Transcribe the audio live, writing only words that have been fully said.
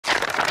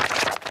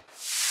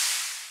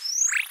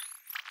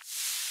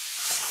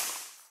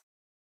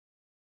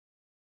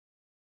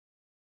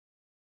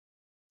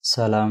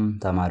ሰላም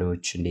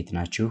ተማሪዎች እንዴት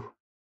ናችሁ?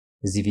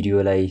 እዚህ ቪዲዮ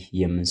ላይ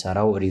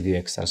የምንሰራው ሪቪው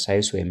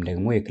ኤክሰርሳይዝ ወይም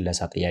ደግሞ የክለሳ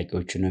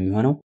ጥያቄዎችን ነው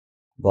የሚሆነው።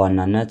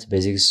 በዋናነት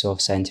ቤዚክስ ኦፍ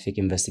ሳይንቲፊክ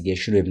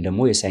ኢንቨስቲጌሽን ወይም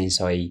ደግሞ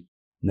የሳይንሳዊ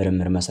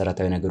ምርምር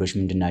መሰረታዊ ነገሮች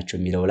ምንድናቸው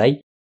የሚለው ላይ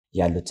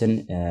ያሉትን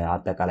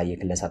አጠቃላይ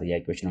የክለሳ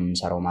ጥያቄዎች ነው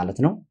የምንሰራው ማለት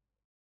ነው።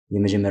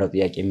 የመጀመሪያው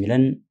ጥያቄ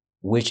የሚለን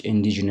which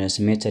indigenous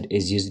method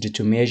is used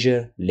to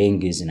measure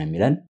length ነው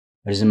የሚለን።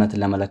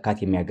 ርዝመትን ለመለካት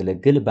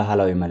የሚያገለግል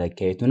ባህላዊ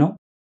መለኪያ የቱ ነው?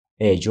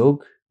 A jog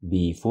B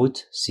foot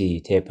C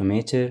tape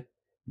meter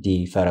D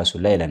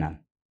ፈረሱላ ይለናል።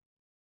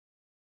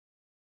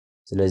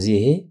 ስለዚህ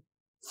ይሄ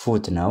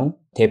ፉት ነው።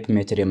 ቴፕ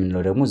ሜትር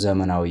የምንለው ደግሞ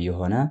ዘመናዊ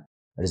የሆነ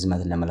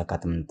ርዝመትን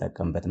ለመለካት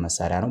የምንጠቀምበት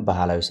መሳሪያ ነው።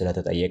 ባህላዊ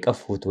ስለተጠየቀ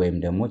ፉት ወይም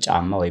ደግሞ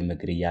ጫማ ወይም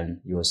እግር እያልን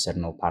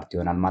የወሰድነው ፓርት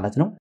ይሆናል ማለት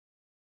ነው።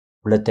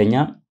 ሁለተኛ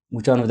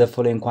which one of the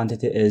following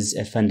quantity is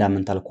a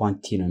fundamental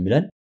quantity ነው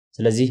የሚለን።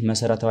 ስለዚህ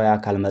መሰረታዊ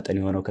አካል መጠን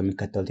የሆነው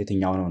ከሚከተሉት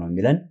የትኛው ነው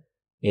የሚለን።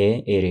 A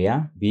area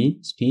B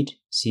speed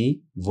C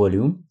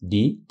volume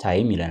D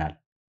time ይለናል።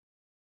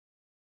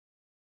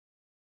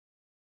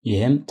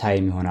 ይሄም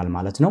ታይም ይሆናል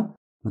ማለት ነው።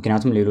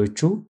 ምክንያቱም ሌሎቹ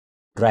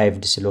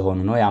ድራይቭድ ስለሆኑ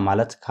ነው። ያ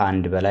ማለት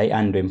ከአንድ በላይ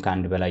አንድ ወይም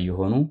ከአንድ በላይ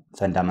የሆኑ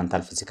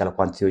ፈንዳመንታል ፊዚካል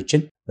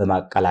ኳንቲቲዎችን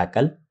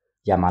በማቀላቀል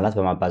ያ ማለት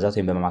በማባዛት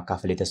ወይም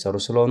በማካፈል የተሰሩ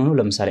ስለሆኑ ነው።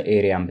 ለምሳሌ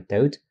ኤሪያን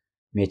ብታዩት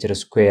ሜትር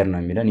ስኩዌር ነው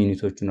የሚለን።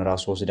 ዩኒቶቹን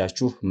ራሱ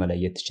ወስዳችሁ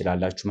መለየት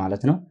ትችላላችሁ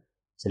ማለት ነው።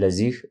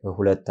 ስለዚህ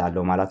ሁለት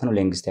አለው ማለት ነው።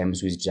 ሌንግዝ ታይምስ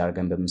ዊድዝ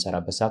አድርገን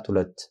በመሰራበት ሰዓት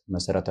ሁለት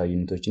መሰረታዊ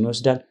ዩኒቶችን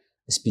ይወስዳል።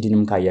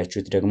 ስፒድንም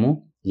ካያችሁት ደግሞ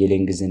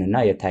የሌንግዝን እና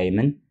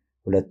የታይምን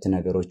ሁለት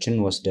ነገሮችን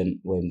ወስደን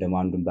ወይም ደግሞ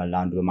አንዱን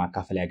ለአንዱ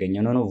በማካፈል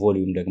ያገኘነው ነው።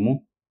 ቮሊዩም ደግሞ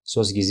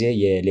 3 ጊዜ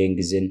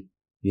የሌንግዝን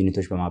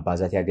ዩኒቶች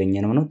በማባዛት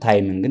ያገኘነው ነው።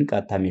 ታይምን ግን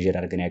ቀጥታ ሜዠር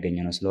አድርገን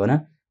ያገኘነው ስለሆነ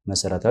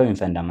መሰረታዊ ወይም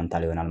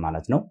ፈንዳመንታል ይሆናል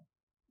ማለት ነው።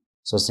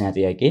 ሶስተኛ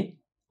ጥያቄ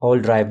all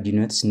derived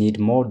units need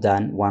more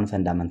than one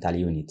fundamental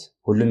unit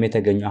ሁሉም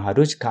የተገኙ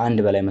አሃዶች ከአንድ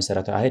በላይ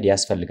መሰረታዊ አሃድ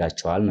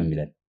ያስፈልጋቸዋል ነው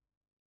የሚለን።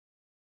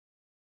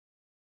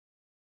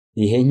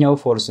 ይሄኛው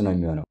ፎልስ ነው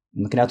የሚሆነው።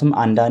 ምክንያቱም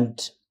አንዳንድ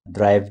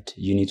derived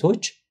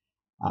ዩኒቶች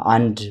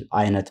አንድ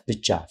አይነት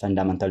ብቻ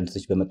ፈንዳመንታል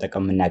ዩኒቶች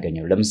በመጠቀም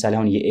እናገኘው። ለምሳሌ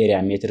አሁን የኤሪያ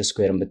ሜትር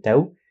ስኩዌርን ብታዩ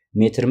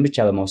ሜትርን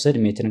ብቻ በመውሰድ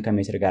ሜትርን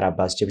ከሜትር ጋር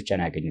አባዝቼ ብቻ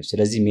ነው ያገኘው።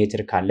 ስለዚህ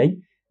ሜትር ካለኝ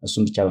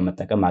እሱን ብቻ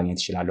በመጠቀም ማግኘት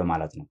ይችላል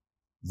ማለት ነው።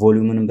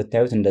 ቮሊዩምንም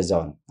ብታዩት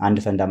እንደዛው ነው። አንድ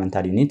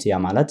ፈንዳመንታል ዩኒት ያ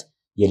ማለት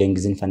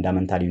የሌንግዝን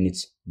ፈንዳመንታል ዩኒት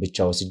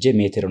ብቻ ወስጄ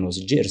ሜትርን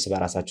ወስጄ እርስ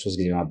በራሳቸው 3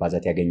 ጊዜ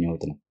ማባዛት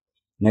ያገኘሁት ነው።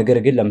 ነገር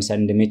ግን ለምሳሌ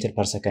እንደ ሜትር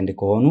ፐር ሰከንድ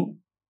ከሆኑ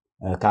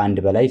ከአንድ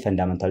በላይ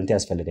ፈንዳመንታል ዩኒት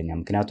ያስፈልገኛል።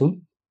 ምክንያቱም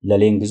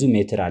ለሌንግዙ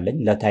ሜትር አለኝ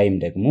ለታይም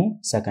ደግሞ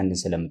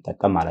ሰከንድን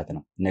ስለምጠቀም ማለት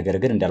ነው። ነገር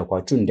ግን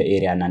እንዳልኳችሁ እንደ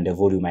ኤሪያ እና እንደ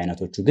ቮሊዩም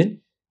አይነቶቹ ግን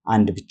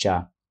አንድ ብቻ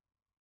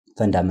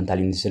ፈንዳመንታል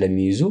ዩኒት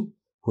ስለሚይዙ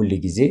ሁሉ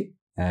ጊዜ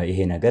ይሄ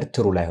ነገር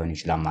ትሩ ላይሆን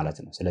ይችላል ማለት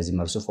ነው። ስለዚህ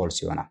መልሱ ፎልስ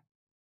ይሆናል።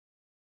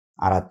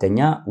 አራተኛ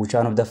which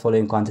one of the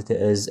following quantity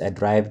is a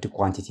derived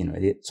quantity ነው።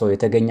 ሶ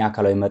የተገኘ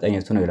አካላዊ መጠን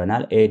የቱ ነው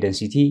ይለናል። A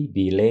density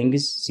B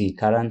length C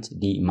current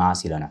D mass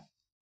ይለናል።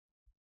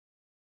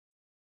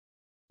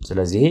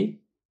 ስለዚህ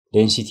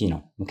ዴንሲቲ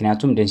ነው።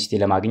 ምክንያቱም ዴንሲቲ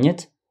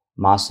ለማግኘት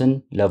ማስን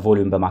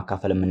ለቮሊዩም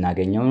በማካፈል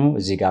የምናገኘው ነው።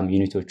 እዚህ ጋር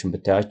ዩኒቶቹን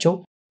ብታያቸው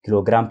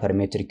ኪሎግራም ፐር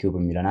ሜትር ኪዩብ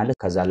የሚለናል።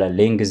 ከዛ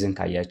ለሌንግዝን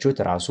ካያችሁት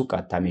ራሱ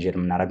ቀጥታ ሜዠር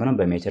የምናደርገው ነው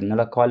በሜትር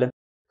እንለካዋለን።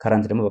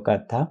 ከረንት ደግሞ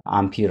በቀጥታ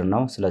አምፒር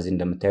ነው። ስለዚህ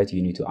እንደምታዩት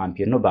ዩኒቱ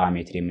አምፒር ነው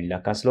በአሜትር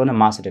የሚለካ ስለሆነ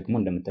ማስ ደግሞ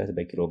እንደምታዩት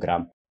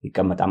በኪሎግራም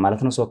ይቀመጣል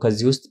ማለት ነው። ሶ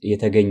ከዚህ ውስጥ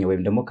የተገኘ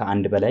ወይም ደግሞ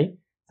ከአንድ በላይ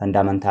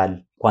ፈንዳመንታል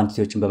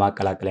ኳንቲቲዎችን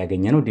በማቀላቀል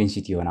ያገኘነው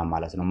ዴንሲቲ ይሆናል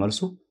ማለት ነው መልሱ።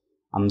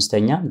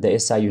 አምስተኛ the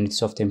SI units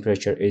of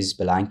temperature is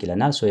blank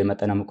ይለናል። ሶ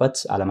የመጠነ ሙቀት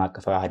ዓለም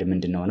አቀፋዊ አሃድ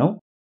ምንድነው ነው?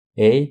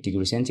 A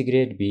ዲግሪ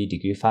ሴንቲግሬድ B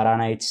ዲግሪ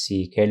ፋራናይት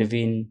C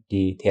ኬልቪን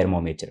D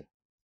ቴርሞሜትር።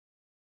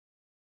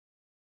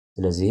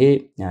 ስለዚህ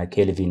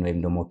ኬልቪን ወይም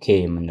ደግሞ K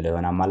የምንለው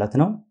ይሆናል ማለት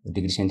ነው።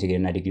 ዲግሪ ሴንቲግሬድ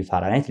እና ዲግሪ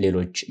ፋራናይት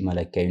ሌሎች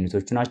መለኪያ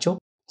ዩኒቶቹ ናቸው።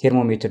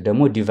 ቴርሞሜትር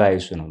ደግሞ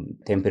ዲቫይሱ ነው።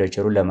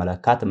 ቴምፕሬቸሩን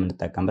ለመለካት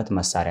የምንጠቀምበት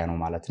መሳሪያ ነው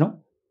ማለት ነው።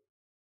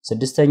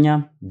 ስድስተኛ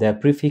the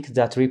prefix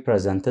that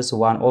represents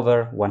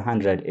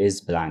 1/100 is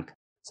blank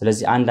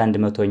ስለዚህ አንድ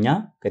መቶኛ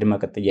ቅድመ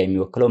ቅጥያ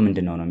የሚወክለው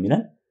ምንድነው ነው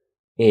የሚለን።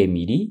 A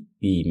ሚሊ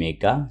B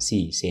ሜጋ C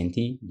ሴንቲ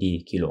D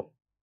ኪሎ።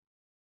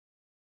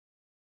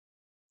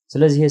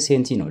 ስለዚህ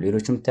ሴንቲ ነው።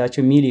 ሌሎችም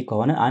ታያቸው ሚሊ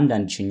ከሆነ አንድ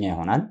ሺኛ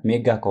ይሆናል።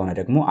 ሜጋ ከሆነ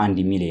ደግሞ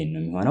 1 ሚሊዮን ነው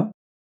የሚሆነው።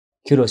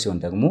 ኪሎ ሲሆን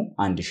ደግሞ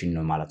 1000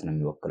 ነው ማለት ነው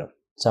የሚወክለው።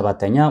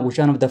 ሰባተኛ which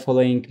one of the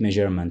following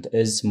measurement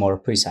is more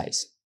precise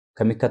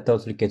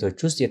ከሚከተሉት ልኬቶች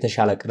ውስጥ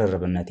የተሻለ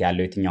ቅርርብነት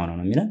ያለው የትኛው ነው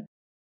የሚለን።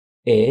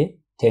 A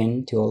 10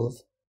 12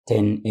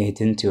 10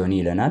 18 20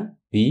 ይለናል።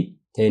 B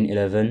 10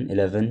 11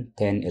 11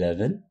 10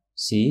 11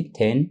 C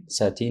 10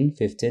 13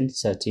 15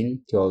 13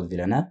 12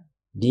 ይለናል።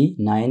 D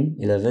 9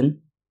 11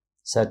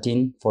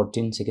 13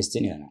 14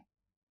 16 ይለናል።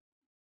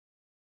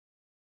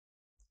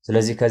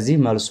 ስለዚህ ከዚህ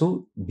መልሱ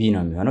B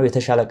ነው የሚሆነው።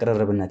 የተሻለ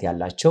ቅርርብነት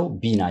ያላቸው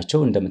B ናቸው።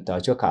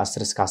 እንደምታዩቸው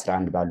ከ10 እስከ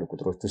 11 ባሉ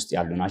ቁጥሮች ውስጥ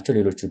ያሉ ናቸው።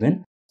 ሌሎቹ ግን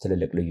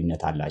ትልልቅ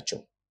ልዩነት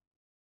አላቸው።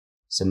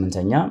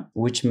 ስምንተኛ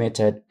which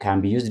method can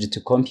be used to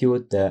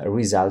compute the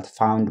result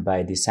found by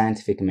the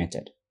scientific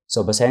method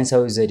ሶ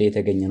በሳይንሳዊ ዘዴ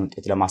የተገኘን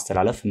ውጤት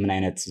ለማስተላለፍ ምን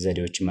አይነት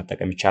ዘዴዎችን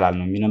መጠቀም ይቻላል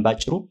ነው የሚለን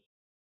ባጭሩ።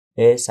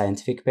 A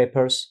scientific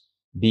papers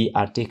B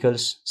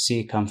articles C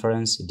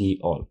conference D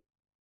all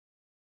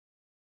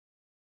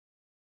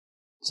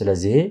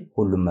ስለዚህ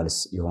ሁሉም መልስ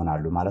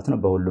ይሆናሉ ማለት ነው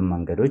በሁሉም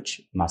መንገዶች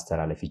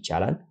ማስተላለፍ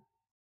ይቻላል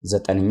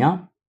ዘጠነኛ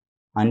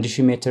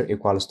 1000 ሜትር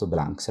equals to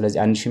blank ስለዚህ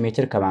 1000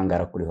 ሜትር ከማን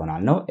ጋር እኩል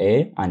ይሆናል ነው A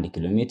 1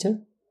 ኪሎ ሜትር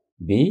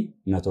B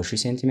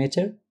 100,000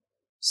 ሴንቲሜትር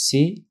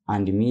C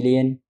 1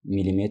 ሚሊዮን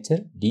ሚሊሜትር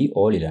D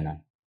all ይለናል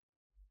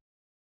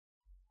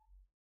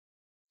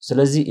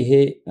ስለዚህ ይሄ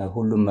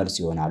ሁሉም መልስ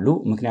ይሆናሉ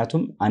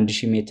ምክንያቱም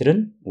 1000 ሜትርን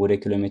ወደ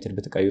ኪሎ ሜትር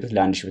ብትቀይሩት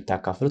ለ1000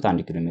 ብታካፍሉት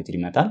 1 ኪሎ ሜትር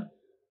ይመጣል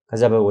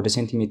ከዛ ወደ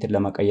ሴንቲሜትር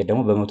ለመቀየር ደግሞ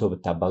በ100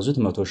 ብታባዙት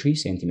 100,000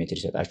 ሴንቲሜትር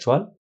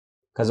ይሰጣችኋል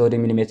ከዛ ወደ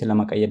ሚሊሜትር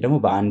ለመቀየር ደግሞ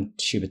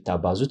በ1000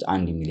 ብታባዙት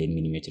 1 ሚሊዮን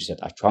ሚሊሜትር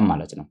ይሰጣችኋል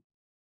ማለት ነው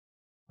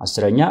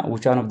አስረኛ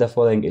which one of the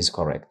following is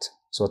correct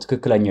so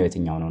ትክክለኛው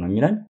የትኛው ነው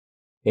የሚለን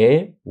A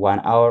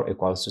 1 hour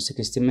equals to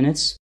 60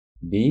 minutes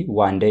B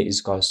 1 day is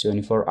equals to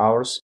 24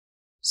 hours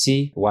C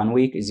 1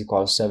 week is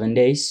equals to 7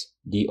 days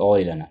D all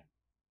ይለናል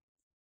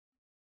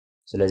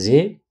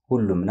ስለዚህ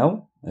ሁሉም ነው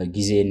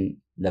ጊዜን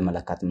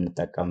ለመለካት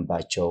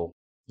የምንጠቀምባቸው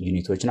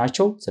ዩኒቶች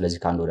ናቸው ስለዚህ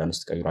ካንድ ወደ አንድ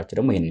ተቀይሯቸው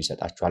ደግሞ ይሄንን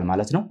ይሰጣችኋል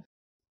ማለት ነው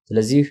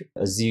ስለዚህ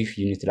እዚህ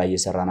ዩኒት ላይ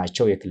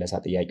የሰራናቸው የክለሳ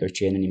ጥያቄዎች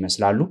ይሄንን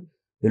ይመስላሉ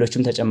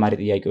ሌሎችም ተጨማሪ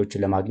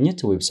ጥያቄዎችን ለማግኘት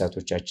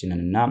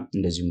ዌብሳይቶቻችንንና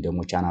እንደዚሁም ደግሞ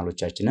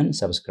ቻናሎቻችንን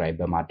ሰብስክራይብ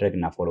በማድረግ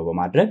እና ፎሎ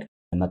በማድረግ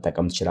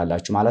መጠቀም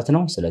ትችላላችሁ ማለት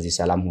ነው ስለዚህ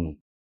ሰላም ሁኑ